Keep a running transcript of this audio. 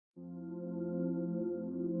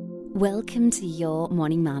Welcome to your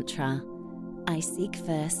morning mantra. I seek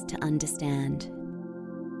first to understand.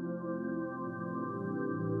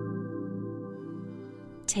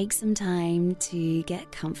 Take some time to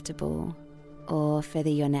get comfortable or feather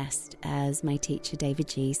your nest, as my teacher David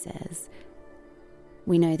G says.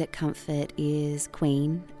 We know that comfort is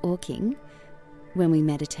queen or king when we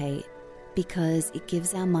meditate because it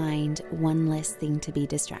gives our mind one less thing to be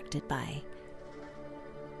distracted by.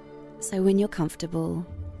 So when you're comfortable,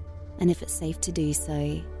 and if it's safe to do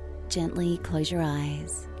so, gently close your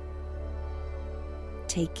eyes.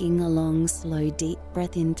 Taking a long, slow, deep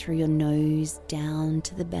breath in through your nose down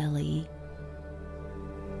to the belly.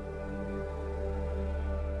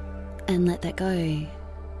 And let that go.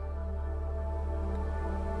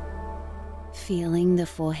 Feeling the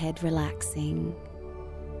forehead relaxing,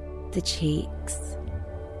 the cheeks,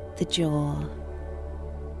 the jaw,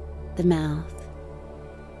 the mouth,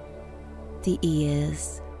 the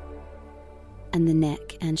ears, and the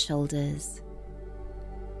neck and shoulders,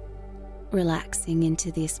 relaxing into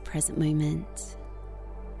this present moment,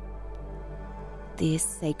 this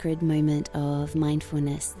sacred moment of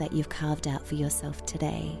mindfulness that you've carved out for yourself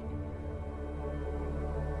today.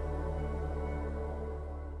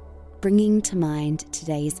 Bringing to mind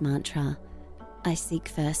today's mantra, I seek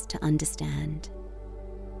first to understand.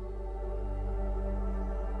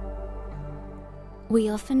 We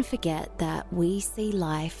often forget that we see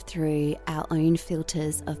life through our own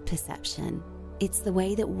filters of perception. It's the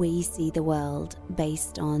way that we see the world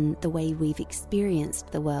based on the way we've experienced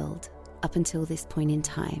the world up until this point in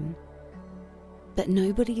time. But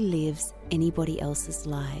nobody lives anybody else's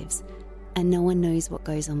lives, and no one knows what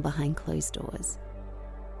goes on behind closed doors.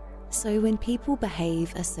 So when people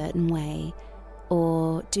behave a certain way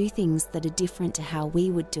or do things that are different to how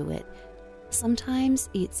we would do it, sometimes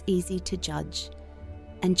it's easy to judge.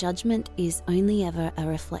 And judgment is only ever a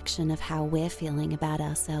reflection of how we're feeling about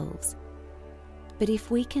ourselves. But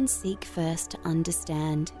if we can seek first to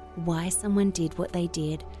understand why someone did what they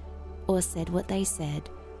did, or said what they said,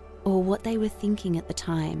 or what they were thinking at the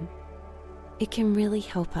time, it can really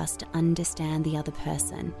help us to understand the other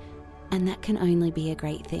person, and that can only be a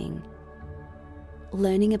great thing.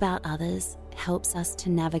 Learning about others helps us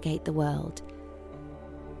to navigate the world.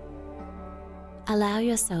 Allow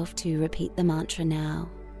yourself to repeat the mantra now.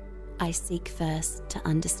 I seek first to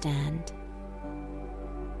understand.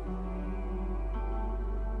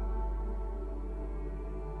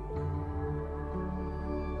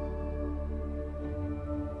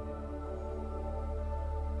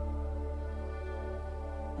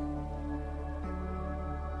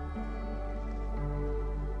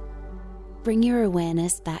 Bring your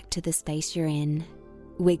awareness back to the space you're in.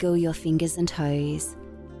 Wiggle your fingers and toes.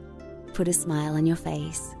 Put a smile on your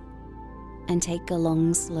face. And take a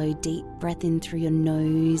long, slow, deep breath in through your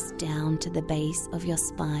nose down to the base of your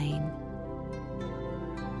spine.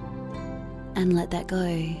 And let that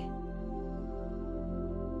go.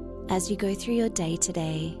 As you go through your day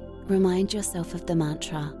today, remind yourself of the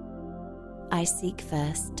mantra, I seek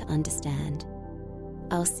first to understand.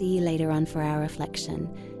 I'll see you later on for our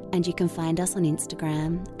reflection, and you can find us on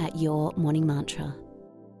Instagram at Your Morning Mantra.